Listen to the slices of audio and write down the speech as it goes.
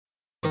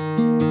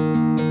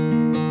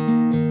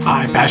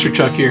Hi, Pastor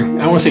Chuck here.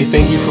 I want to say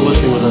thank you for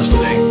listening with us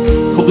today.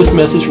 Hope this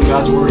message from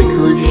God's Word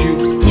encourages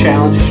you,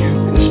 challenges you,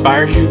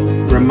 inspires you,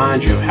 and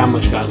reminds you of how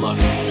much God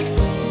loves you.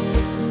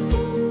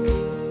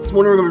 This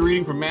morning we're going to be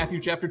reading from Matthew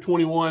chapter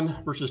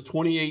 21, verses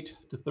 28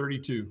 to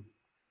 32.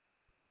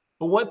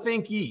 But what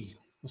think ye?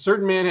 A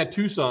certain man had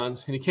 2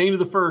 sons, and he came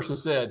to the first and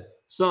said,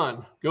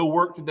 Son, go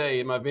work today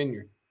in my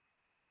vineyard.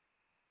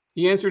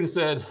 He answered and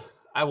said,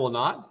 I will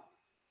not.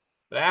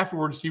 But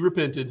afterwards he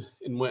repented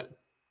and went.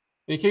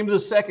 And he came to the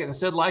second and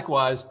said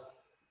likewise.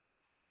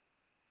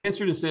 He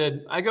answered and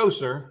said, I go,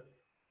 sir,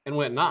 and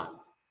went not.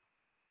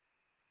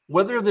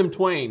 Whether of them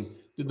twain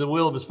did the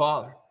will of his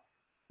father?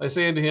 I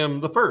say unto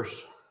him, the first.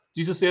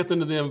 Jesus saith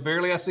unto them,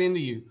 Verily I say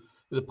unto you,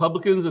 that the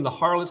publicans and the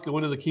harlots go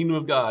into the kingdom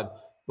of God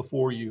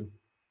before you.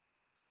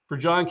 For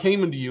John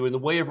came unto you in the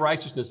way of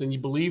righteousness, and ye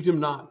believed him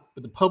not.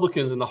 But the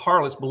publicans and the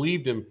harlots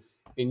believed him,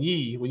 and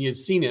ye, when ye had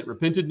seen it,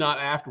 repented not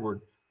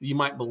afterward, that ye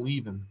might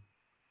believe him.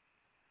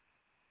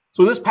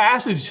 So in this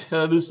passage,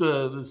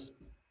 this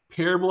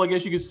parable, I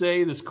guess you could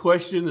say, this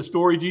question, the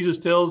story Jesus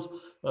tells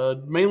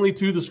mainly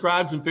to the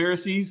scribes and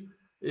Pharisees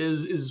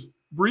is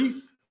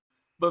brief,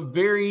 but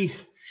very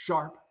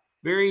sharp,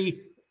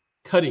 very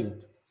cutting.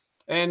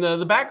 And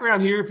the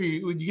background here,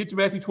 when you get to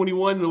Matthew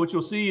 21, what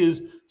you'll see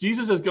is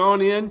Jesus has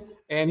gone in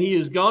and he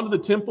has gone to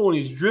the temple and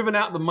he's driven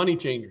out the money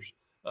changers.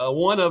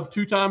 One of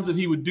 2 times that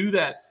he would do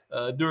that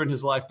during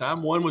his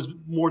lifetime. One was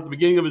more at the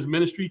beginning of his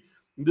ministry.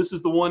 This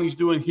is the one he's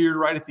doing here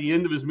right at the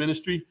end of his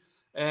ministry.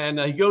 And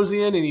he goes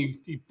in and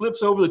he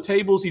flips over the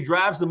tables. He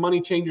drives the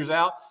money changers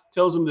out,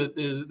 tells them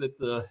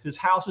that his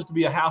house is to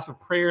be a house of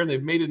prayer, and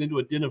they've made it into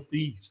a den of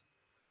thieves.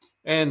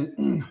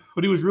 And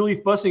what he was really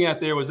fussing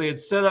at there was they had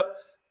set up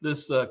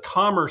this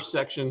commerce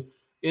section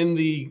in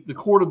the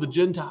court of the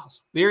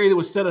Gentiles, the area that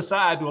was set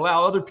aside to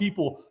allow other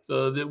people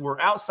that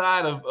were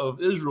outside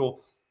of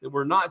Israel, that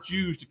were not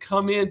Jews, to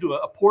come into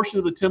a portion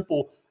of the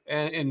temple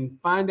and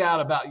find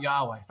out about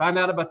Yahweh, find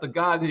out about the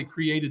God that had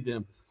created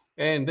them.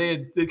 And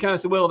they kind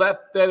of said, well, that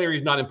area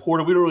is not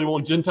important. We don't really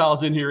want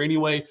Gentiles in here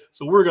anyway,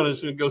 so we're going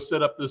to go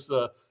set up this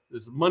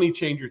money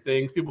changer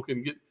thing. People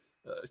can get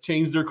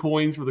change their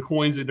coins for the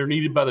coins that are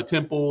needed by the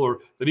temple, or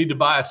they need to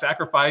buy a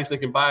sacrifice. They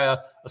can buy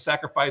a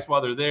sacrifice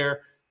while they're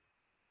there.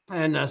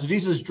 And so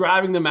Jesus is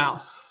driving them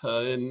out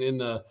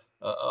in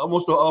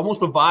almost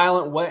a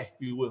violent way,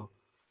 if you will.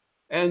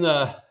 And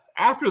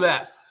after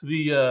that,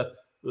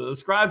 the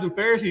scribes and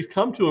Pharisees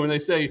come to him and they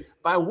say,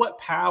 by what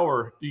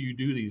power do you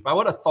do these? By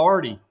what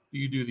authority do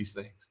you do these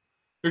things?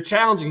 They're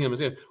challenging him and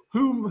saying,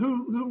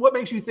 what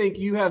makes you think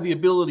you have the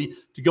ability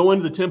to go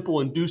into the temple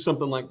and do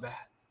something like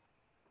that?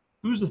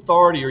 Whose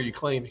authority are you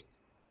claiming?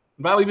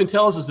 The Bible even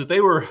tells us that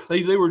they were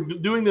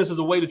doing this as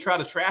a way to try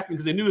to trap him,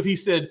 because they knew if he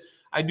said,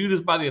 I do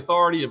this by the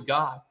authority of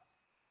God,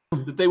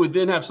 that they would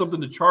then have something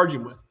to charge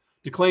him with,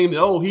 to claim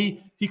that,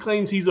 he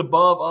claims he's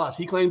above us.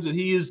 He claims that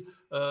he is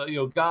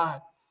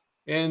God.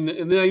 And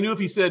then I knew if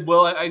he said,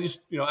 well, I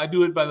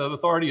do it by the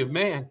authority of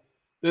man,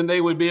 then they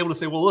would be able to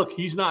say, well, look,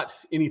 he's not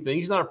anything.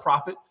 He's not a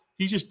prophet.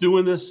 He's just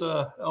doing this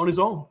on his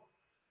own.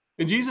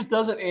 And Jesus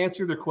doesn't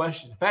answer their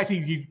question. In fact,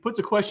 he puts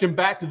a question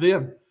back to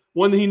them,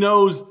 one that he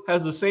knows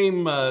has the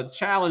same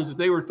challenge that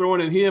they were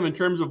throwing at him in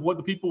terms of what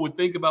the people would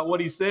think about what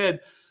he said,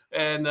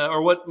 and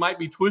or what might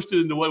be twisted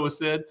into what was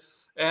said.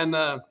 And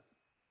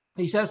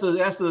he says to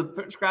ask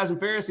the scribes and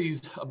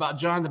Pharisees about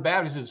John the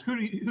Baptist. He says, who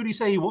do you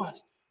say he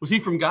was? Was he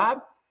from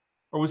God?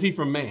 Or was he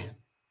from man?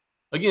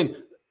 Again,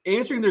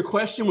 answering their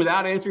question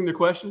without answering their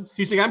question.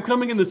 He's saying, I'm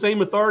coming in the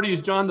same authority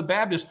as John the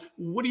Baptist.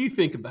 What do you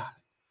think about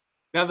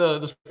it? Now,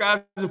 the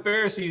scribes and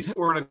Pharisees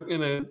were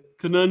in a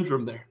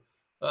conundrum there.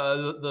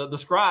 The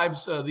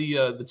scribes,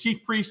 the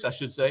chief priests, I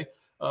should say,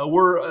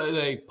 were in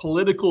a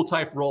political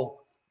type role.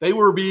 They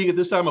were being at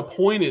this time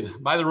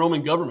appointed by the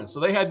Roman government.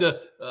 So they had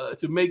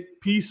to make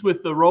peace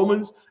with the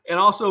Romans and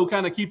also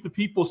kind of keep the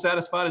people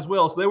satisfied as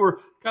well. So they were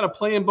kind of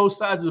playing both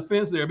sides of the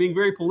fence there, being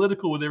very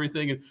political with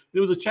everything. And it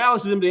was a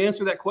challenge to them to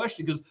answer that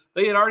question, because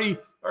they had already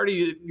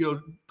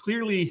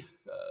clearly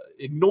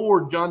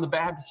ignored John the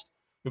Baptist.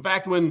 In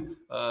fact, when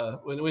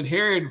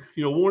Herod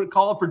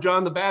called for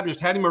John the Baptist,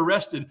 had him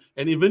arrested,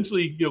 and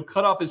eventually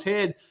cut off his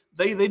head,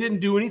 they didn't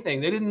do anything.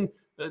 They didn't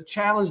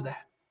challenge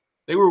that.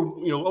 They were,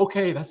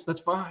 okay, that's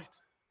fine.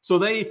 So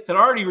they had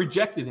already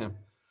rejected him.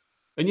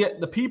 And yet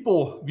the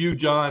people viewed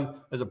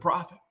John as a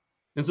prophet.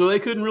 And so they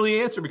couldn't really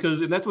answer,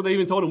 and that's what they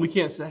even told him, we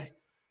can't say.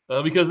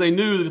 Because they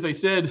knew that if they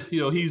said,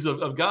 he's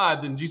of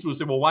God, then Jesus would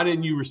say, well, why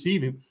didn't you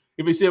receive him?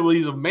 If they said, well,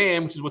 he's of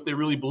man, which is what they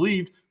really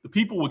believed, the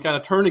people would kind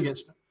of turn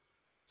against him.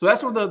 So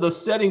that's what the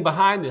setting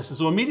behind this. And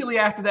so immediately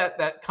after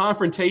that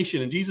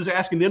confrontation, and Jesus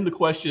asking them the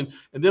question,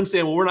 and them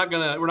saying, well, we're not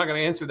gonna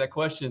answer that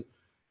question.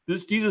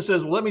 Jesus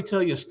says, well, let me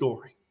tell you a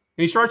story.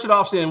 And he starts it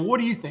off saying,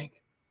 what do you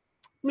think?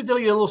 Let me tell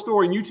you a little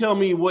story, and you tell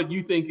me what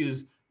you think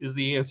is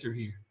the answer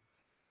here.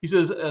 He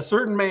says, a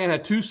certain man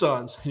had 2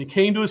 sons, and he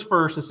came to his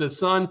first and said,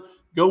 son,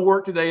 go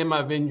work today in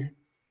my vineyard.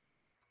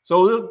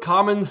 So the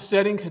common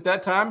setting at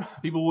that time,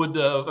 people would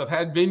have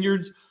had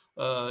vineyards.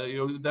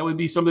 That would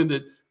be something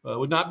that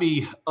would not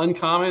be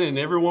uncommon, and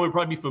everyone would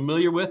probably be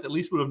familiar with, at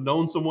least would have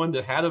known someone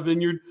that had a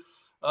vineyard.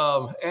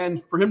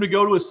 And for him to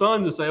go to his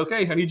sons and say,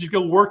 okay, I need you to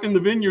go work in the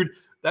vineyard,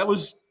 that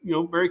was,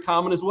 very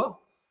common as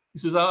well. He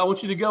says, I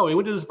want you to go. He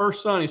went to his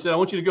first son. He said, I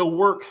want you to go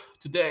work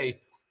today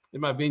in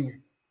my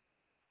vineyard.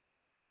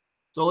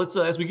 So let's,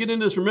 as we get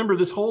into this, remember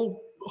this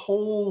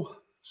whole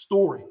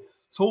story,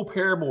 this whole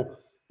parable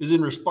is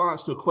in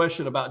response to a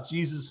question about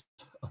Jesus'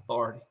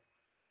 authority.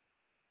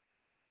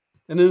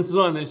 And then the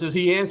son, it says,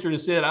 he answered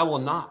and said, I will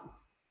not.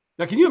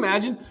 Now, can you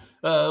imagine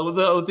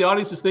what the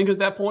audience is thinking at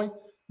that point?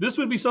 This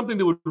would be something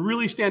that would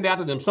really stand out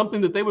to them,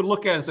 something that they would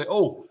look at and say,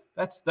 oh,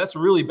 that's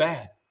really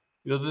bad.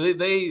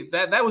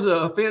 That was an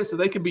offense that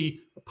they could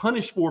be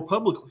punished for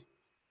publicly.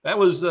 That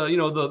was, the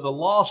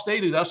law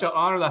stated, thou shalt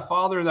honor thy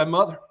father and thy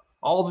mother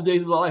all the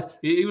days of thy life.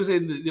 It was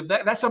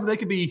that's something they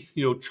could be,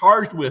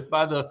 charged with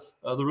by the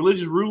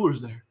religious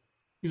rulers there.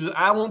 He says,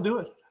 I won't do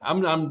it.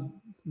 I'm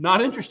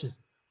not interested.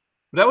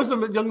 But that was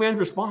the young man's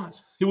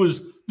response. It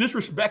was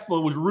disrespectful.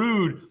 It was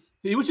rude.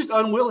 He was just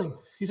unwilling.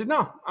 He said,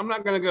 no, I'm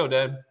not going to go,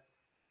 Dad.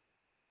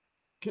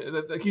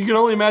 You can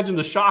only imagine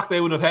the shock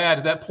they would have had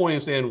at that point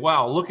of saying,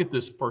 wow, look at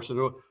this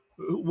person.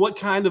 What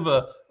kind of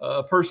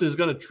a person is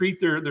going to treat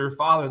their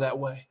father that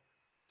way?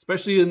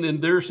 Especially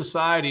in their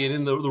society and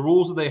in the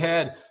rules that they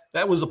had.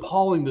 That was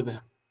appalling to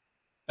them.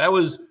 That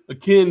was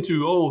akin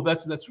to, oh,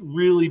 that's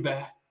really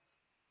bad.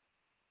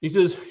 He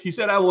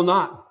said, I will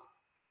not.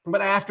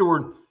 But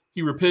afterward,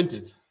 he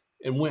repented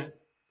and went.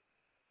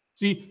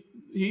 See,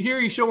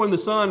 here he's showing the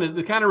son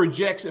that kind of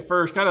rejects at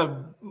first, kind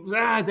of,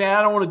 Dad,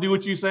 I don't want to do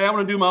what you say. I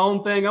want to do my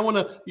own thing. I want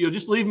to,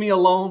 just leave me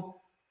alone.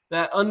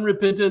 That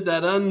unrepentant,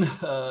 that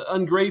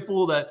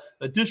ungrateful, that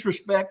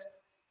disrespect.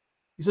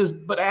 He says,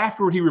 but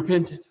afterward he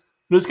repented.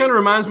 And this kind of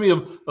reminds me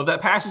of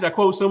that passage I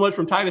quote so much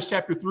from Titus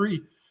chapter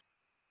 3,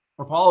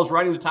 where Paul is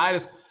writing to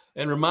Titus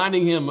and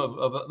reminding him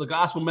of the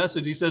gospel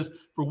message. He says,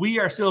 for we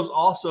ourselves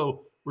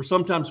also were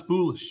sometimes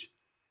foolish,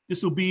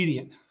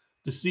 disobedient,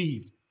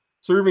 deceived,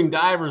 serving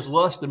divers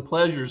lusts and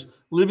pleasures,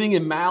 living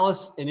in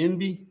malice and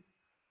envy,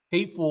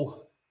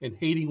 hateful and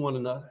hating one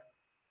another.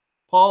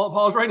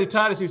 Paul's writing to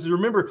Titus. He says,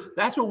 remember,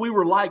 that's what we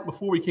were like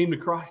before we came to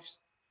Christ.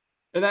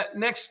 And that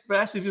next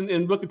passage in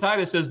the book of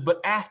Titus says, but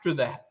after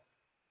that,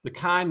 the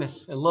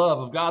kindness and love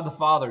of God the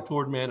Father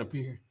toward man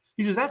appeared.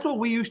 He says, that's what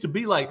we used to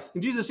be like.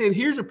 And Jesus said,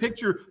 here's a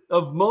picture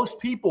of most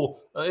people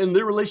in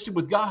their relationship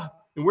with God.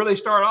 And where they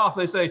start off,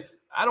 they say,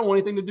 I don't want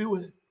anything to do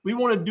with it. We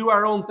want to do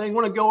our own thing,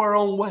 want to go our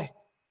own way.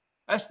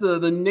 That's the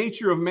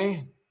nature of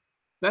man.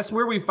 That's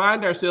where we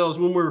find ourselves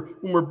when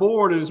we're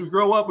bored. And as we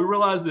grow up, we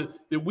realize that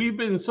we've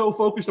been so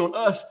focused on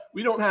us,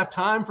 we don't have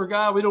time for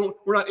God.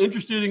 We're not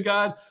interested in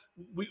God.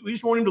 We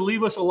just want him to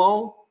leave us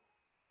alone.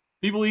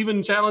 People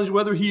even challenge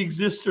whether he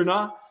exists or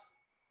not.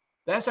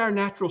 That's our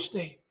natural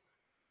state.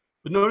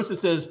 But notice it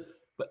says,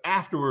 but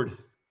afterward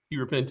he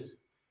repented.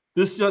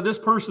 This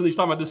person he's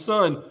talking about, this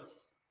son,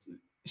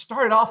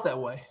 started off that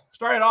way.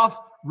 Started off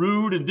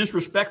rude and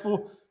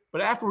disrespectful.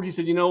 But afterwards he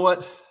said, you know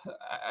what?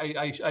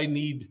 I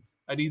need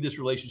this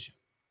relationship.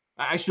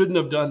 I shouldn't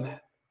have done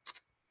that.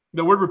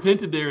 The word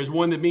repented there is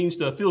one that means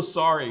to feel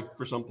sorry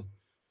for something,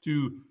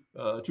 to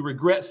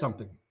regret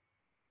something,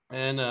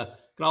 and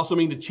can also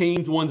mean to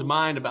change one's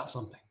mind about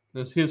something.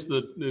 That's hence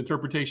the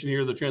interpretation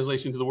here, the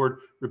translation to the word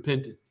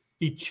repented.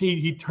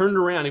 He turned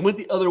around. He went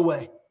the other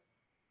way.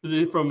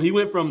 He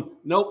went from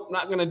nope,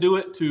 not going to do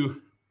it,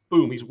 to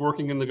boom, he's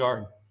working in the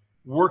garden,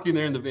 working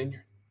there in the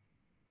vineyard.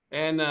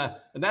 And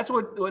that's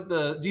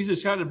what Jesus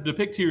is trying to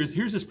depict here is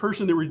here's this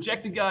person that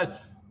rejected God,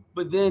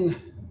 but then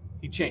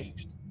he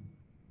changed.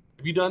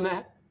 Have you done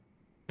that?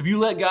 Have you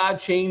let God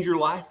change your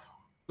life?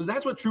 Because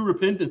that's what true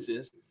repentance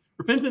is.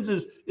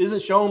 Repentance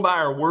isn't shown by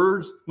our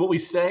words, what we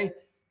say.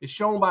 It's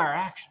shown by our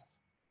actions.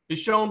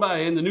 It's shown by,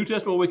 in the New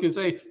Testament, we can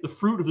say the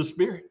fruit of the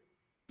Spirit.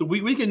 That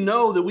we can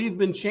know that we've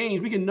been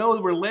changed. We can know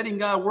that we're letting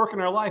God work in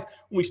our life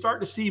when we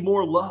start to see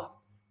more love,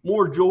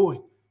 more joy,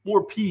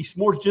 more peace,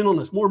 more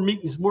gentleness, more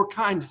meekness, more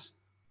kindness.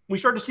 When we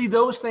start to see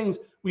those things,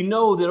 we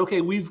know that,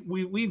 okay,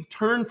 we've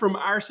turned from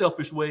our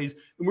selfish ways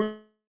and we're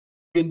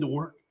into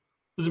work.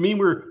 Does it mean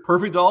we're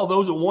perfect all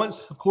those at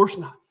once? Of course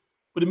not.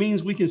 But it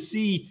means we can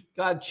see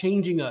God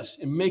changing us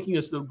and making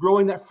us,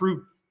 growing that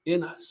fruit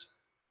in us.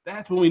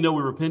 That's when we know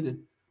we repented.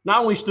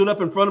 Not when we stood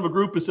up in front of a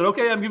group and said,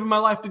 okay, I'm giving my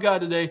life to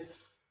God today.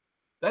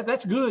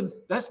 That's good.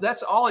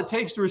 That's all it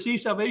takes to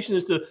receive salvation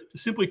is to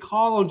simply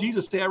call on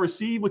Jesus, say, I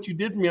receive what you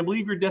did for me. I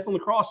believe your death on the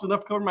cross is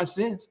enough to cover my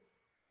sins.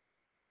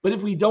 But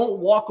if we don't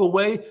walk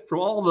away from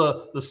all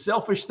the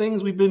selfish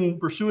things we've been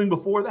pursuing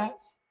before that,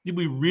 did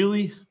we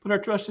really put our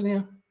trust in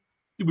him?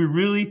 Did we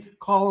really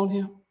call on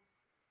him?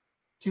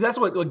 See, that's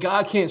what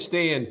God can't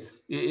stand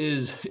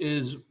is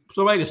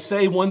somebody to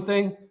say one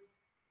thing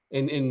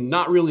and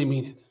not really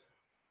mean it.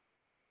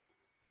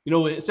 You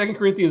know, in 2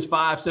 Corinthians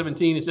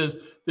 5:17, it says,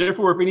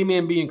 therefore, if any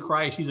man be in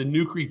Christ, he's a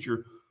new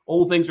creature.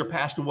 Old things are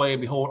passed away,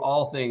 and behold,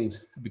 all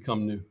things have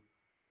become new.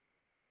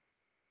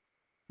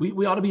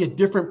 We ought to be a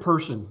different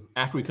person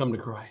after we come to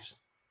Christ.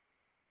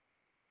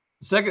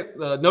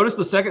 Notice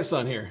the second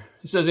son here.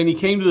 He says, and he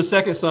came to the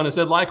second son and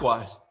said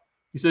likewise.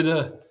 He said,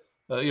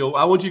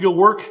 I want you to go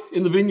work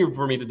in the vineyard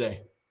for me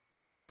today.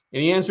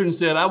 And he answered and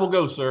said, I will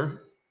go,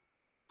 sir.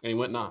 And he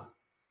went not.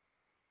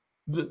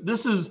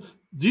 Jesus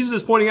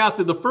is pointing out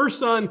that the first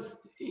son,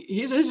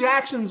 his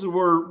actions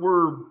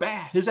were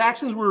bad. His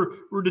actions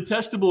were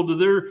detestable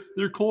to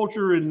their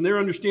culture and their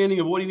understanding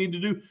of what he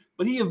needed to do.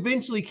 But he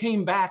eventually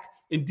came back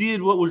and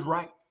did what was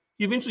right.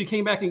 He eventually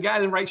came back and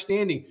got in right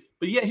standing.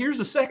 But yet here's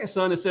the second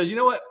son that says, you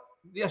know what?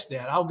 Yes,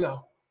 Dad, I'll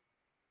go.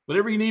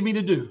 Whatever you need me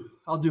to do,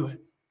 I'll do it.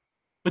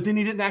 But then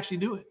he didn't actually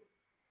do it.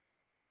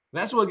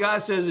 That's what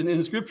God says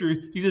in Scripture.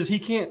 He says he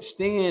can't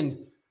stand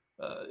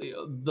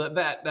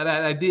that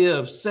idea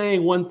of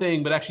saying one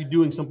thing but actually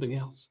doing something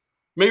else.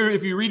 Maybe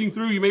if you're reading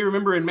through, you may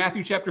remember in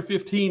Matthew chapter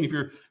 15, if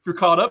you're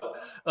caught up,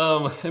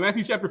 in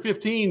Matthew chapter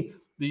 15,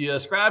 the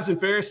scribes and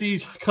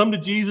Pharisees come to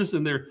Jesus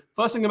and they're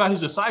fussing about his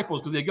disciples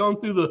because they'd gone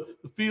through the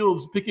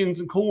fields picking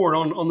some corn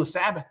on the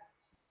Sabbath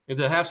and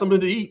to have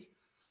something to eat.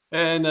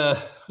 And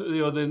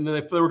then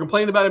they were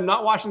complaining about him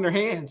not washing their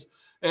hands.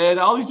 And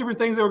all these different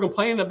things they were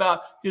complaining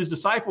about his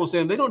disciples,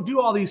 saying they don't do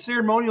all these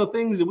ceremonial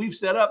things that we've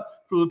set up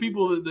for the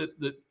people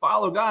that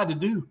follow God to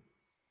do.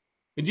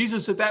 And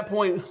Jesus at that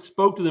point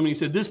spoke to them and he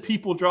said, this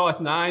people draweth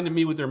nigh unto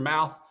me with their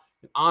mouth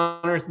and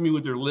honoreth me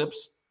with their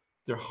lips.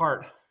 Their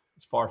heart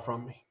is far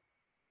from me.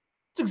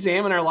 Let's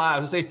examine our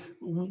lives and say,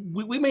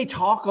 we may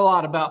talk a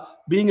lot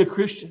about being a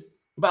Christian,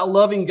 about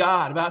loving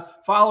God,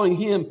 about following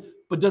him,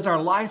 but does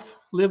our life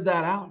live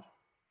that out?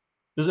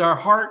 Is our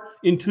heart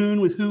in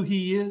tune with who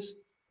he is?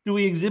 Do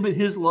we exhibit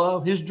his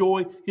love, his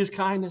joy, his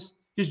kindness,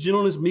 his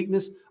gentleness,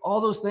 meekness, all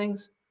those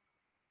things?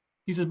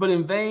 He says, but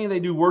in vain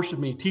they do worship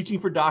me, teaching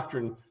for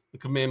doctrine the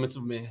commandments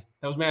of men.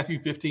 That was Matthew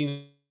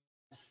 15.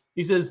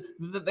 He says,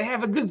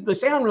 they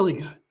sound really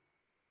good,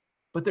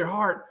 but their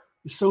heart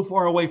is so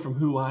far away from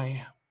who I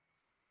am.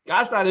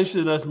 God's not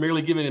interested in us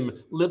merely giving him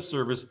lip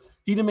service.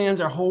 He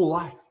demands our whole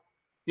life.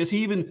 Yes, he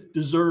even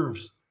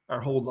deserves our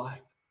whole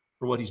life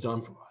for what he's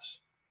done for us.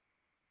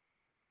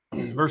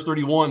 Verse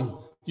 31,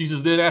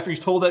 Jesus then, after he's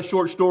told that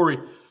short story,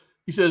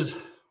 he says,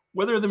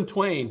 whether of them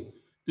twain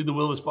did the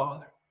will of his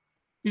Father.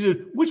 He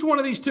said, which one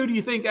of these two do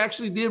you think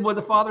actually did what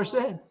the Father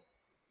said?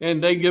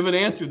 And they give an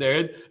answer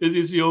there.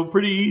 It's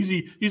pretty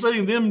easy. He's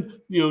letting them,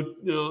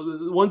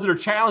 the ones that are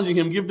challenging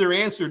him give their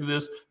answer to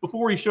this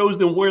before he shows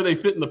them where they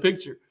fit in the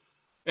picture.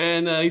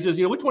 And he says,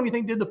 which one do you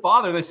think did the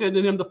Father? And they said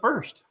to him, the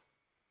first.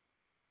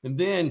 And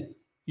then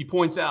he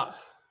points out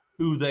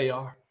who they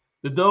are.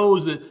 That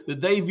those that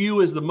they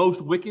view as the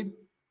most wicked,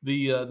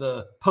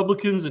 the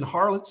publicans and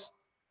harlots.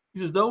 He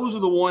says, those are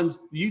the ones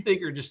you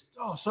think are just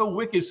so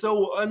wicked,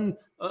 so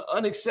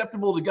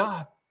unacceptable to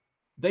God.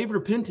 They've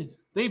repented.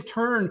 They've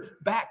turned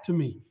back to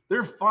me.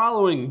 They're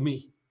following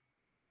me.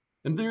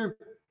 And they're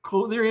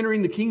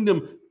entering the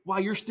kingdom while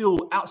you're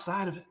still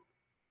outside of it.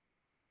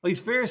 These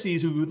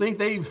Pharisees who think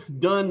they've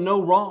done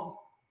no wrong.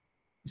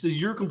 He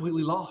says, you're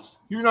completely lost.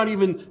 You're not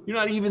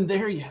even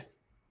there yet.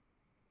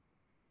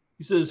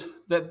 He says,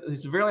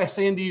 verily I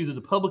say unto you that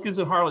the publicans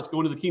and harlots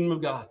go into the kingdom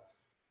of God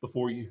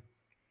before you.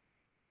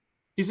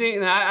 He's saying,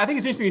 and I think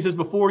it's interesting, he says,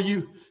 before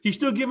you. He's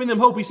still giving them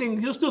hope. He's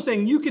still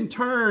saying, you can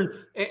turn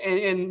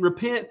and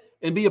repent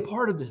and be a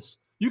part of this.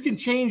 You can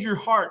change your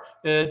heart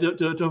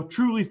to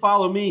truly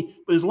follow me.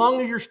 But as long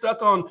as you're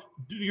stuck on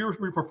your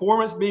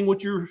performance being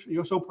what you're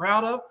so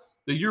proud of,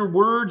 that your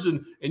words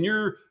and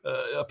your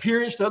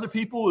appearance to other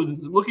people and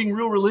looking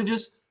real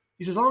religious,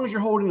 he says, as long as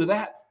you're holding to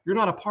that, you're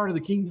not a part of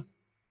the kingdom.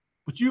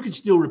 But you can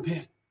still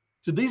repent.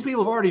 So these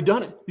people have already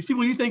done it. These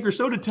people you think are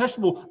so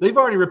detestable, they've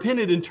already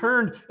repented and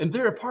turned, and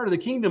they're a part of the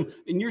kingdom,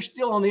 and you're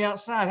still on the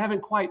outside,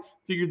 haven't quite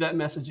figured that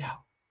message out.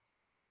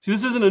 See,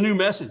 this isn't a new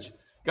message.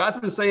 God's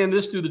been saying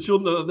this to the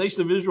children of the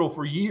nation of Israel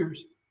for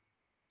years.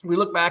 We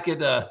look back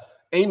at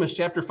Amos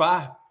chapter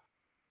 5.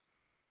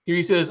 Here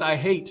he says, I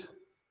hate,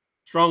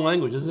 strong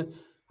language, isn't it?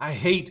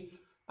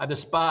 I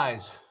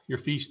despise your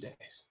feast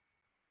days.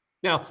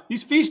 Now,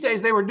 these feast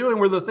days they were doing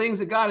were the things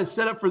that God had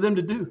set up for them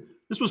to do.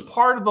 This was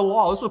part of the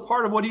law. This was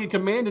part of what he had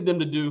commanded them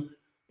to do.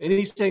 And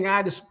he's saying,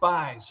 I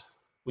despise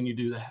when you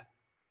do that.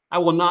 I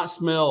will not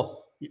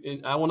smell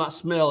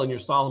in your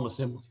solemn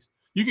assemblies.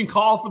 You can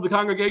call for the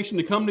congregation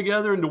to come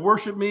together and to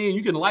worship me, and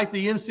you can light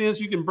the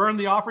incense, you can burn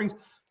the offerings.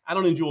 I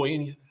don't enjoy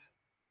any of that.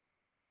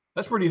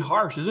 That's pretty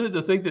harsh, isn't it,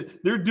 to think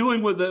that they're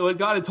doing what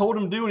God had told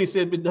them to do, and he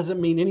said, it doesn't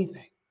mean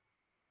anything.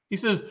 He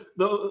says,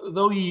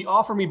 though ye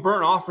offer me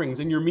burnt offerings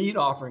and your meat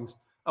offerings,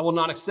 I will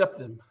not accept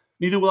them.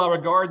 Neither will I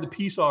regard the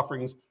peace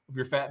offerings of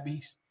your fat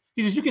beasts.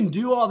 He says, you can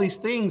do all these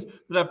things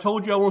that I've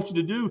told you I want you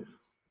to do,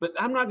 but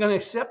I'm not going to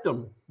accept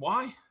them.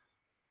 Why?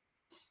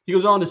 He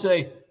goes on to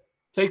say,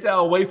 take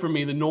thou away from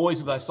me the noise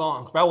of thy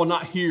songs, for I will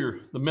not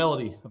hear the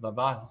melody of thy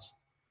viols.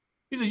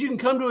 He says, you can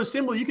come to an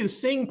assembly, you can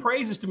sing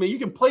praises to me, you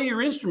can play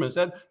your instruments.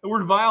 The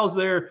word viols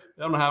there,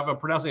 I don't know if I'm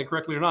pronouncing it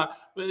correctly or not,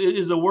 but it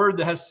is a word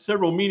that has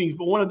several meanings,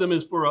 but one of them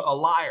is for a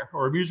lyre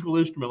or a musical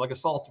instrument like a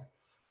psalter.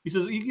 He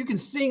says, you can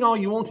sing all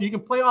you want to, you can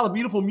play all the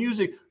beautiful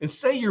music and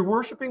say you're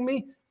worshiping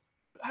me,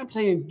 but I'm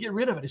saying get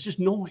rid of it. It's just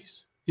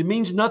noise. It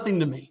means nothing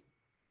to me.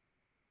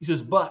 He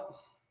says, but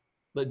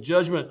let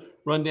judgment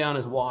run down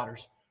as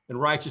waters and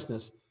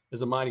righteousness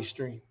as a mighty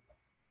stream.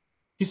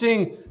 He's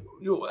saying,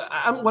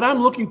 what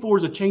I'm looking for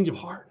is a change of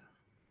heart.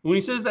 When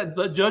he says that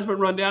let judgment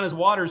run down as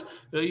waters,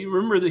 you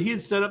remember that he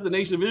had set up the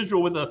nation of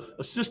Israel with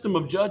a system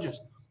of judges.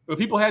 When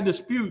people had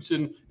disputes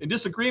and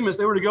disagreements,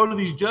 they were to go to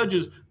these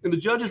judges, and the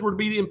judges were to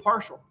be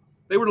impartial.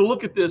 They were to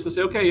look at this and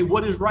say, okay,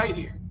 what is right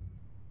here?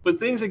 But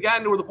things had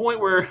gotten to the point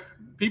where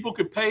people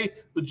could pay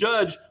the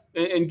judge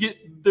and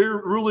get their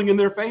ruling in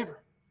their favor.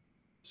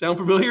 Sound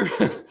familiar?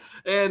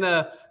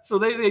 And so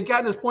they had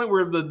gotten to this point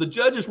where the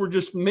judges were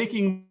just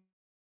making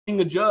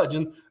a judge.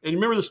 And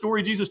remember the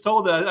story Jesus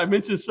told that I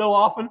mentioned so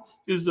often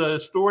is a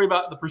story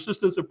about the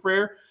persistence of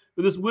prayer.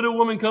 But this widow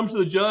woman comes to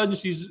the judge and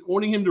she's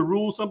wanting him to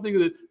rule something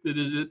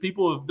that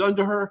people have done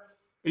to her.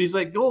 And he's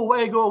like, go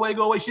away, go away,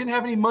 go away. She didn't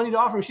have any money to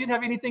offer him. She didn't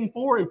have anything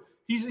for him.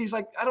 He's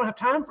like, I don't have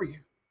time for you.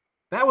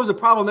 That was the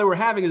problem they were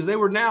having, is they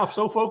were now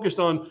so focused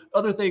on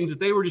other things that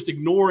they were just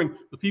ignoring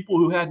the people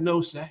who had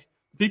no say,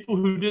 the people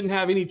who didn't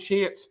have any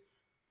chance.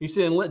 He's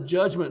saying, let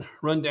judgment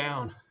run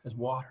down as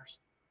waters.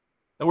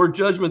 The word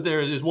judgment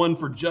there is one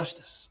for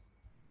justice.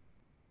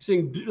 He's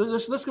saying,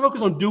 let's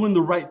focus on doing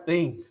the right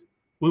things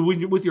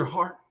with your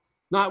heart,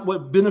 not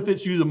what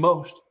benefits you the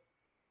most.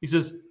 He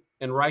says,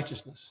 and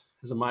righteousness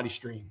is a mighty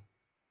stream.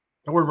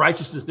 The word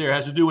righteousness there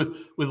has to do with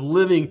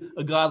living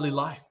a godly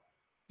life.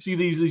 See,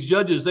 these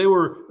judges, they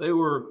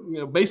were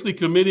basically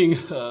committing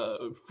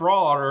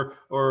fraud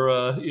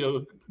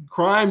or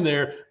crime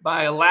there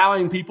by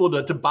allowing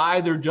people to buy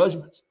their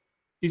judgments.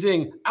 He's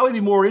saying, I would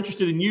be more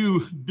interested in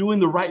you doing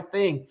the right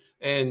thing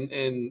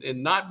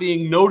and not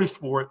being noticed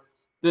for it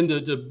than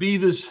to be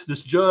this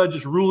judge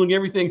just ruling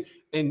everything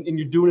and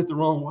you're doing it the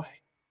wrong way.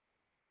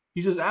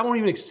 He says, I won't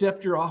even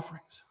accept your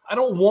offerings. I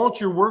don't want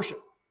your worship.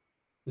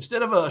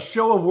 Instead of a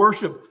show of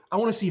worship, I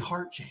want to see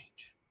heart change.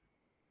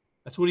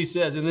 That's what he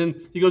says. And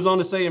then he goes on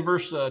to say in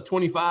verse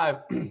 25,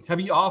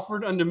 have you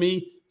offered unto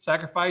me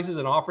sacrifices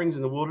and offerings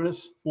in the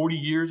wilderness 40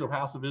 years, O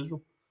house of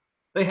Israel?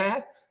 They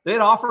had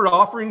offered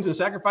offerings and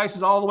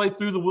sacrifices all the way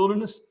through the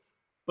wilderness.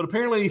 But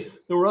apparently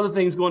there were other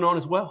things going on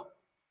as well.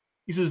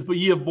 He says, but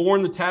ye have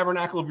borne the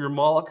tabernacle of your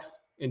Moloch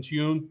and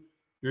hewn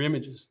your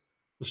images,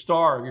 the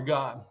star of your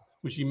God,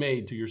 which ye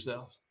made to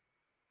yourselves.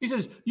 He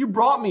says, you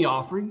brought me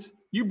offerings.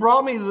 You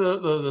brought me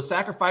the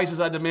sacrifices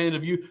I demanded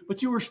of you,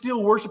 but you were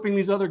still worshiping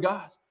these other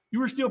gods. You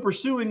were still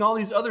pursuing all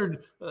these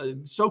other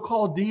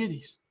so-called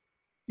deities.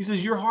 He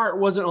says, your heart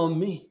wasn't on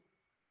me.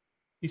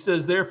 He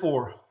says,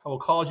 therefore, I will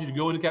cause you to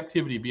go into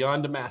captivity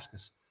beyond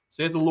Damascus,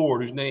 saith the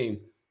Lord, whose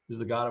name is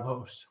the God of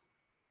hosts.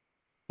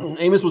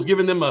 Amos was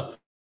giving them a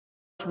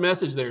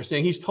message there,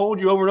 saying he's told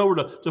you over and over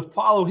to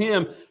follow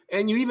him,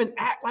 and you even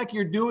act like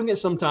you're doing it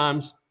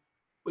sometimes,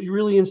 but you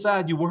really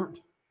inside you weren't.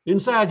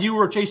 Inside you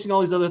were chasing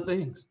all these other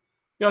things.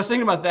 I was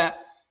thinking about that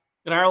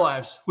in our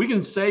lives. We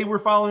can say we're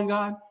following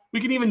God. We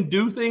can even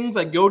do things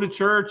like go to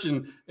church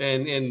and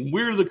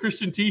wear the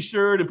Christian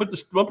t-shirt and put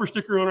the bumper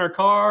sticker on our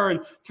car and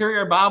carry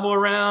our Bible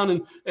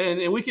around.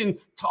 And we can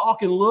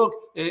talk and look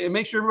and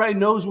make sure everybody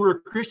knows we're a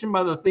Christian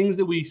by the things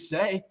that we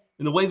say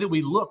and the way that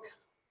we look.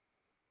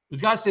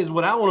 But God says,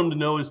 what I want them to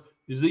know is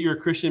that you're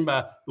a Christian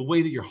by the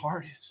way that your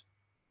heart is,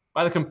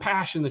 by the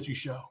compassion that you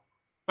show,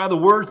 by the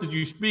words that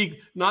you speak,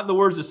 not the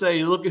words that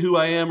say, look at who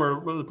I am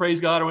or praise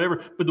God or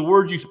whatever, but the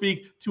words you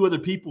speak to other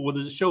people.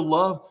 Does it show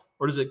love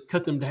or does it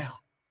cut them down?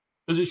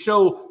 Does it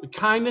show the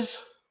kindness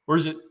or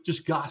is it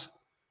just gossip?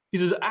 He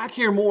says, I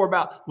care more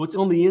about what's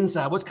on the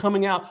inside, what's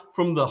coming out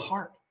from the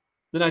heart,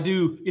 than I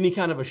do any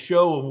kind of a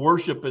show of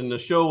worship and a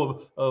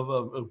show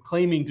of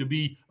claiming to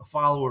be a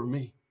follower of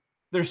me.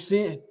 Their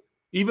sin,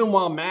 even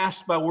while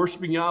masked by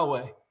worshiping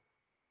Yahweh,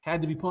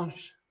 had to be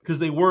punished because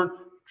they weren't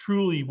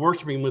truly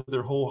worshiping with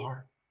their whole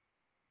heart.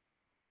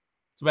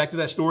 So back to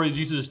that story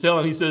Jesus is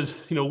telling, he says,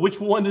 which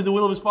one did the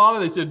will of his Father?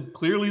 They said,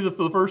 clearly the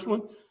first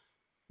one.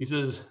 He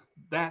says,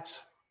 that's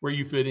where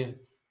you fit in.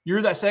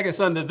 You're that second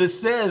son that this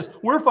says,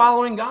 we're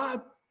following God,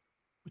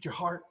 but your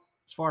heart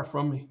is far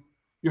from me.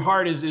 Your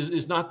heart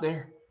is not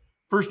there.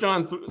 1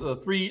 John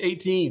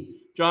 3:18,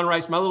 John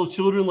writes, my little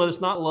children, let us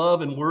not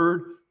love in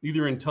word,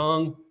 neither in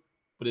tongue,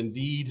 but in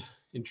deed,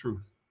 in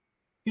truth.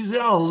 He says,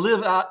 our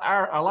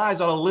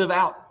lives ought to live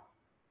out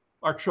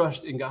our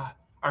trust in God,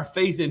 our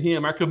faith in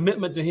him, our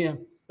commitment to him.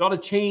 It ought to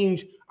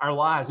change our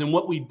lives and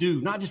what we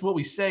do, not just what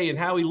we say and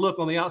how we look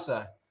on the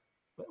outside,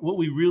 but what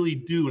we really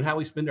do and how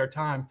we spend our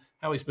time,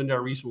 how we spend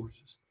our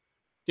resources.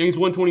 James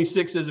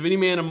 1:26 says, if any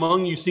man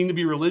among you seem to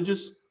be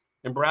religious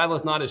and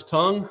bridleth not his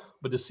tongue,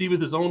 but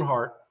deceiveth his own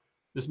heart,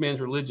 this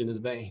man's religion is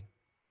vain.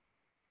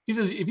 He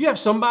says, if you have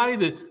somebody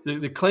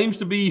that claims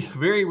to be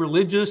very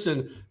religious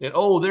and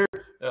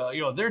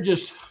they're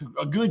just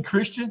a good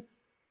Christian,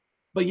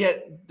 but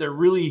yet they're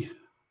really,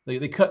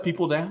 they cut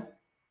people down.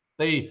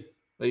 They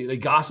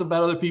gossip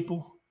about other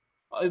people.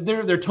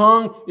 Their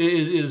tongue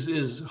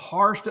is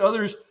harsh to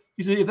others.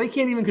 He said, if they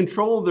can't even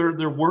control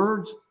their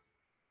words,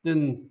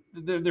 then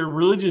their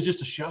religion is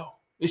just a show.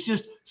 It's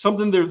just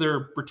something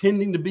they're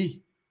pretending to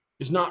be.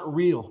 It's not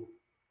real.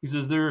 He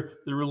says their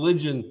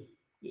religion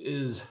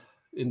is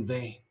in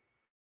vain.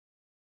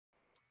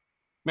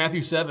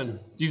 Matthew 7,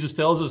 Jesus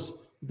tells us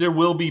there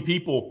will be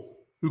people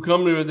who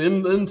come to the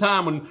end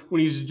time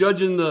when he's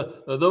judging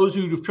those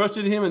who have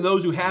trusted him and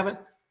those who haven't.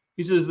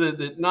 He says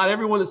that not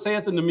everyone that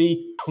saith unto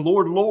me,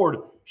 Lord, Lord,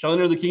 shall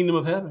enter the kingdom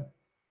of heaven.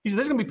 He said,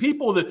 there's going to be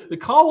people that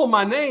call on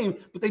my name,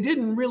 but they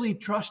didn't really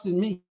trust in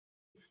me.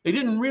 They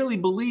didn't really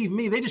believe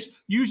me. They just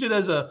used it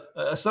as a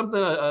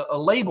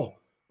label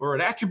or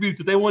an attribute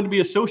that they wanted to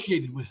be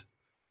associated with.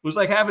 It was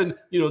like having,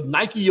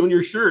 Nike on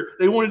your shirt.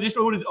 They wanted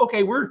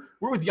okay, we're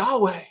with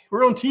Yahweh.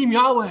 We're on team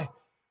Yahweh.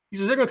 He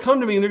says, they're going to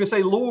come to me and they're going to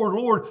say, Lord,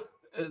 Lord.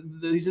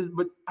 He says,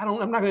 but I'm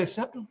not going to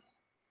accept them.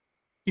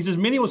 He says,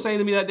 many will say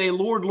to me that day,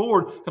 Lord,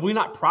 Lord, have we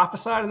not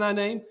prophesied in thy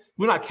name? Have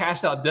we not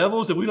cast out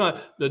devils? Have we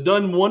not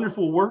done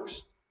wonderful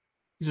works?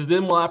 He says,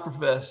 then will I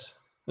profess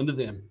unto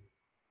them,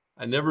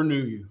 I never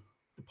knew you.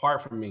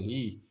 Depart from me,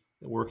 ye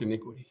that work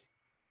iniquity.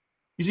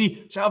 You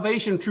see,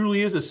 salvation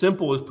truly is as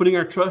simple as putting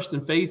our trust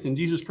and faith in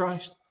Jesus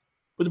Christ.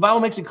 But the Bible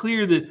makes it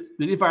clear that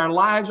if our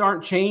lives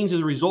aren't changed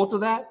as a result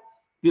of that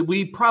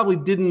we probably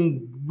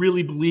didn't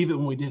really believe it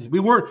when we did it. We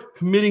weren't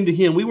committing to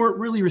him. We weren't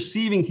really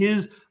receiving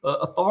his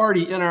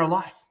authority in our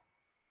life.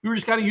 We were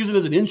just kind of using it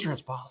as an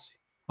insurance policy,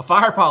 a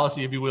fire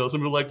policy, if you will. Some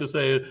people like to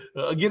say,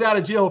 a get out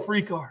of jail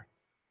free card.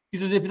 He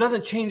says, if it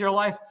doesn't change our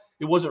life,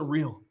 it wasn't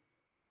real.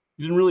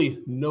 You didn't really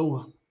know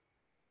him.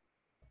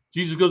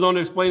 Jesus goes on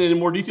to explain it in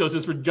more detail. He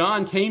says, for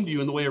John came to you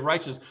in the way of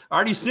righteousness. I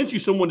already sent you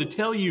someone to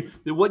tell you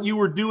that what you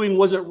were doing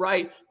wasn't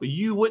right, but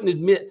you wouldn't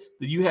admit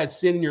that you had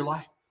sin in your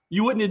life.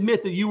 You wouldn't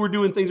admit that you were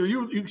doing things, or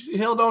you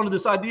held on to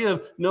this idea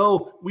of,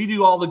 no, we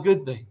do all the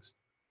good things.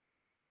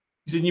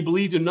 He said, you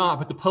believed him not,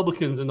 but the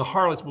publicans and the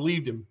harlots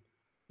believed him.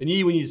 And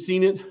ye, when you'd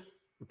seen it,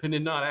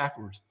 repented not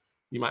afterwards,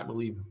 you might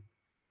believe him.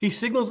 He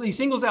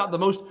singles out the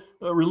most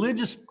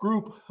religious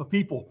group of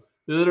people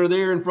that are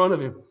there in front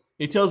of him.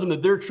 He tells them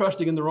that they're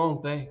trusting in the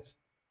wrong things.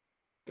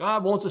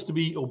 God wants us to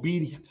be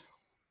obedient,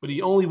 but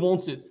he only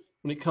wants it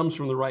when it comes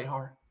from the right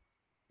heart.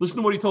 Listen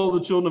to what he told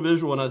the children of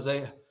Israel in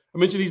Isaiah. I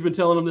mentioned he's been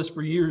telling them this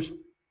for years.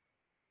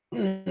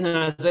 In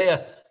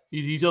Isaiah,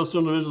 he tells the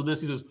children of Israel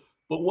this. He says,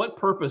 but what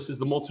purpose is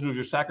the multitude of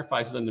your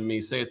sacrifices unto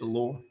me, saith the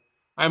Lord?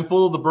 I am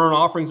full of the burnt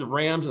offerings of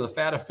rams and the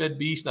fat of fed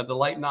beasts, and I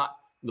delight not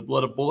in the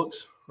blood of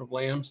bullocks or of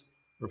lambs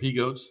or of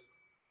he-goats.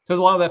 Says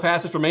a lot of that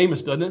passage from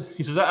Amos, doesn't it?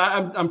 He says,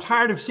 I'm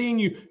tired of seeing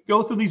you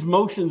go through these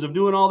motions of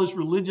doing all this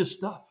religious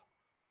stuff.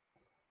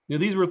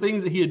 These were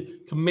things that he had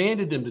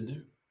commanded them to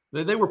do.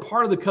 They were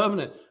part of the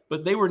covenant,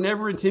 but they were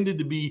never intended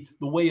to be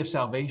the way of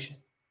salvation.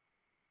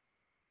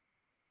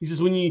 He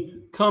says, when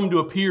you come to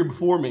appear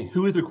before me,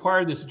 who has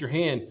required this at your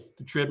hand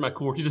to tread my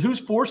courts? He says, who's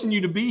forcing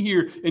you to be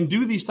here and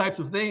do these types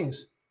of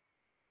things?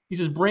 He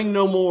says, bring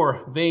no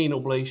more vain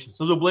oblations.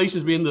 Those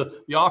oblations being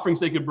the offerings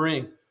they could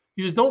bring.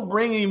 He says, don't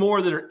bring any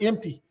more that are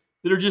empty,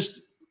 that are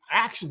just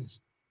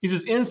actions. He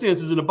says,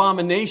 incense is an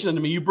abomination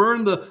unto me. You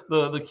burn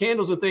the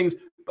candles and things,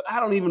 but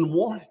I don't even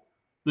want it.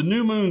 The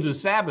new moons and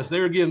Sabbaths,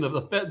 there again,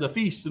 the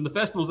feasts and the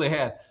festivals they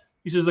had.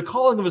 He says, the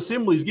calling of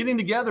assemblies, getting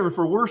together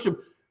for worship,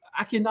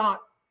 I cannot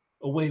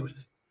away with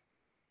it.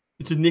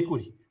 It's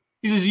iniquity.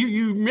 He says,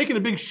 you're making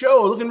a big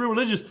show, looking real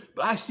religious,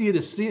 but I see it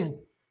as sin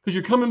because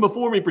you're coming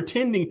before me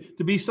pretending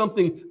to be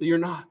something that you're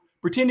not,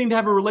 pretending to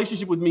have a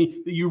relationship with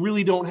me that you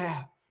really don't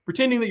have,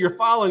 pretending that you're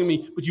following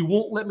me, but you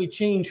won't let me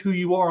change who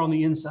you are on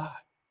the inside.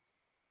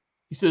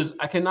 He says,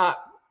 I cannot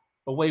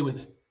away with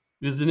it.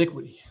 It is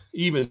iniquity,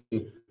 even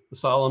the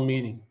solemn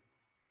meeting,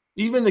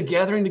 even the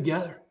gathering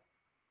together.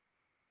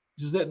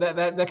 He says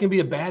that can be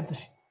a bad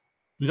thing.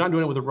 You're not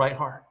doing it with the right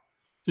heart.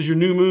 He says, your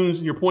new moons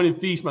and your appointed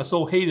feasts, my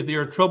soul hateth. They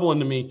are trouble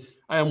unto me.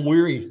 I am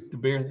weary to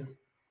bear them.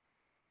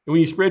 And when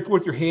you spread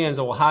forth your hands,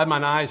 I will hide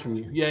mine eyes from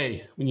you.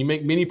 Yea, when you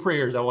make many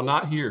prayers, I will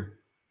not hear.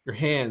 Your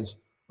hands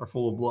are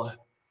full of blood.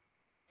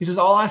 He says,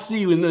 all I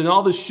see in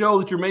all this show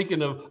that you're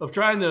making of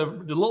trying to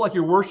look like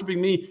you're worshiping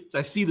me is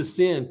I see the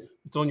sin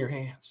that's on your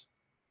hands.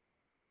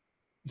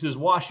 He says,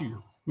 wash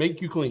you,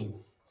 make you clean.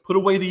 Put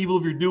away the evil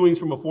of your doings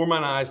from before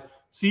mine eyes.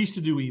 Cease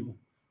to do evil.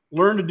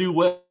 Learn to do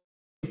well.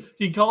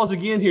 He calls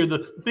again here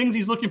the things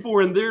he's looking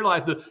for in their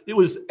life. It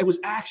was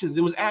actions.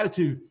 It was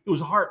attitude. It was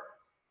heart.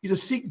 He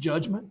says, seek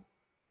judgment.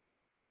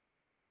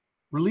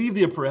 Relieve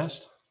the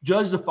oppressed.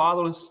 Judge the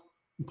fatherless.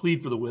 And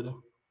plead for the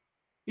widow.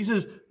 He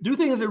says, do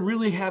things that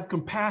really have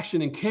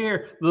compassion and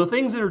care. The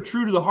things that are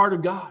true to the heart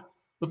of God.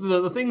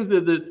 The things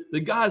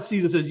that God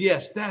sees and says,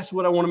 yes, that's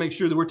what I want to make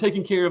sure that we're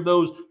taking care of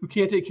those who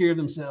can't take care of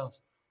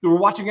themselves. That we're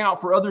watching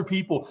out for other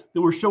people.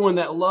 That we're showing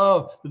that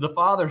love that the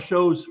Father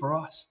shows for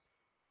us.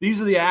 These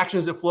are the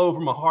actions that flow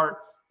from a heart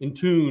in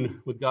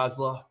tune with God's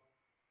love.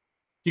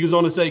 He goes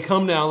on to say,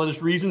 come now, let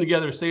us reason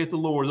together, saith the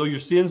Lord. Though your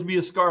sins be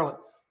as scarlet,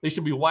 they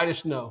shall be white as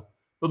snow.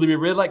 Though they be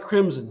red like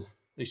crimson,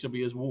 they shall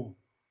be as wool.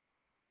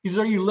 He says,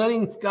 are you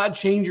letting God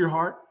change your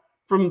heart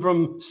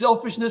from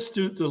selfishness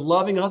to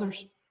loving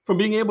others? From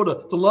being able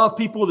to love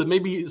people that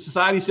maybe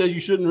society says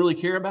you shouldn't really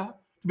care about?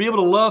 To be able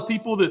to love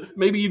people that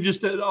maybe you've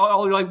just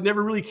all your life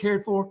never really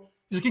cared for?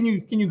 He says, can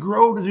you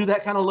grow to do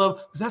that kind of love?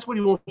 Because that's what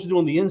he wants you to do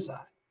on the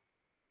inside.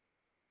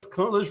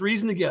 let's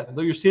reason together.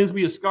 Though your sins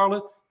be as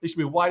scarlet, they should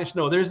be white as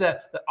snow. There's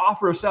that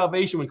offer of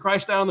salvation. When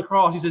Christ died on the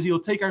cross, he says he'll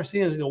take our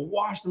sins and he'll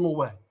wash them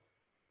away.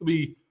 It'll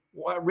be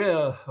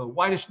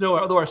white as snow.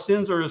 Although our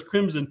sins are as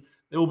crimson,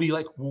 they will be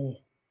like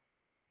wool.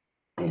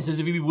 And he says,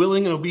 if you be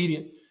willing and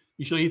obedient,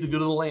 you shall eat the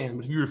good of the land.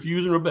 But if you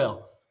refuse and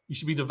rebel, you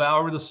should be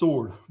devoured with a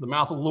sword. For the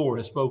mouth of the Lord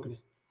has spoken it.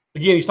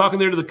 Again, he's talking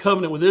there to the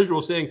covenant with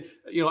Israel, saying,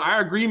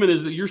 our agreement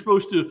is that you're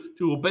supposed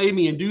to obey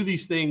me and do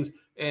these things.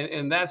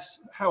 And that's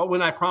how,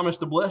 when I promise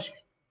to bless you.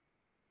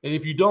 And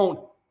if you don't,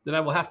 then I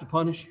will have to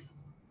punish you.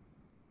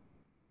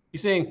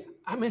 He's saying,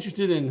 I'm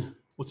interested in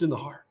what's in the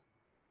heart.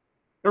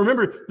 Now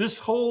remember, this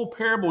whole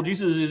parable,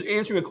 Jesus is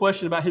answering a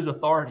question about his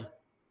authority.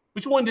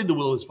 Which one did the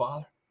will of his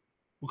Father?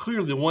 Well,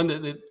 clearly the one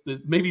that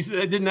maybe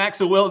didn't act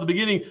so well at the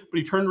beginning, but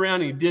he turned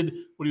around and he did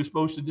what he was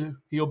supposed to do.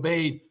 He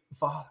obeyed the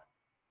Father.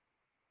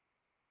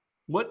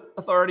 What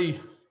authority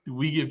do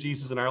we give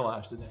Jesus in our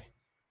lives today?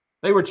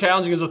 They were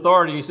challenging his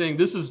authority. He's saying,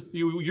 this is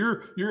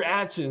your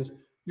actions,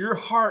 your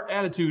heart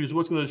attitude is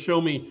what's going to show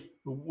me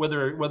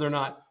whether or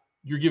not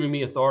you're giving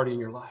me authority in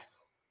your life.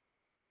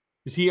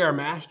 Is he our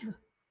master?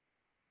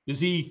 Is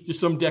he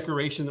just some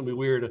decoration that we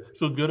wear to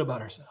feel good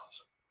about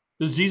ourselves?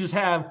 Does Jesus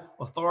have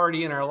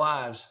authority in our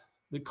lives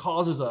that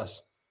causes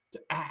us to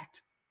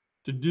act,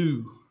 to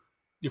do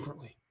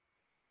differently?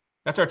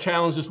 That's our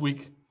challenge this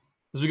week.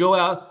 As we go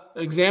out,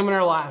 examine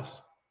our lives.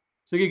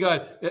 Say, okay,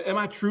 God, am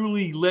I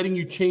truly letting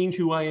you change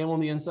who I am on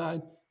the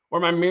inside? Or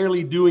am I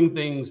merely doing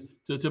things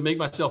to make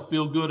myself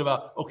feel good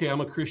about, okay,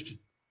 I'm a Christian.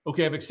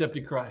 Okay, I've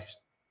accepted Christ.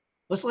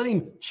 Let's let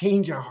him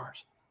change our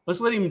hearts. Let's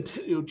let him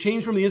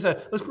change from the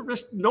inside.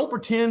 Let's don't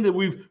pretend that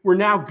we're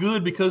now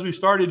good because we've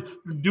started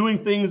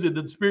doing things that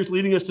the Spirit's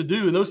leading us to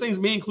do. And those things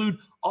may include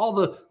all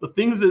the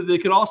things that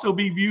can also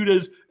be viewed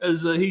as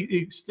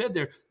he said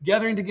there,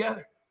 gathering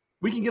together.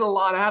 We can get a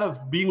lot out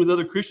of being with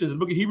other Christians. The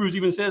book of Hebrews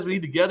even says we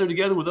need to gather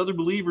together with other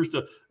believers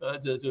to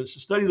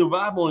study the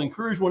Bible and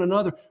encourage one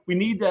another. We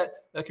need that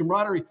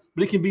camaraderie,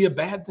 but it can be a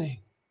bad thing,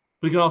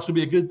 but it can also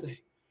be a good thing.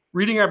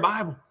 Reading our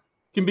Bible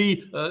can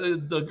be a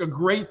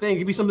great thing. It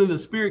can be something the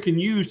Spirit can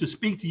use to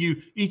speak to you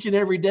each and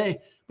every day,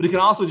 but it can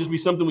also just be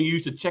something we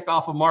use to check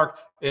off a mark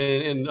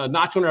and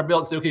notch on our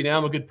belt and say, okay, now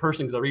I'm a good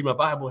person because I read my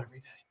Bible every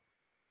day.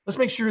 Let's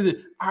make sure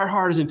that our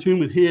heart is in tune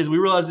with his. We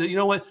realize that, you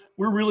know what,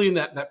 we're really in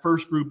that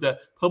first group, that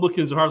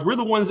publicans of hearts. We're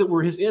the ones that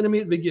were his enemy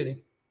at the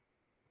beginning.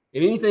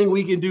 And anything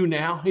we can do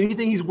now,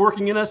 anything he's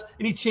working in us,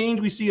 any change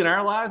we see in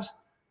our lives,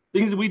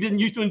 things that we didn't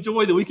used to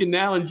enjoy that we can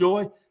now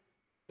enjoy,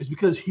 is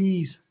because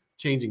he's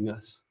changing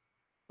us.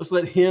 Let's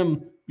let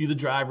him be the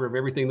driver of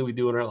everything that we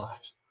do in our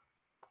lives.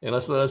 And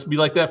let's be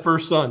like that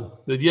first son.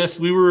 That yes,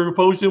 we were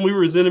opposed to him, we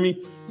were his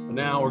enemy, but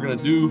now we're going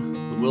to do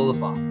the will of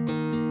the Father.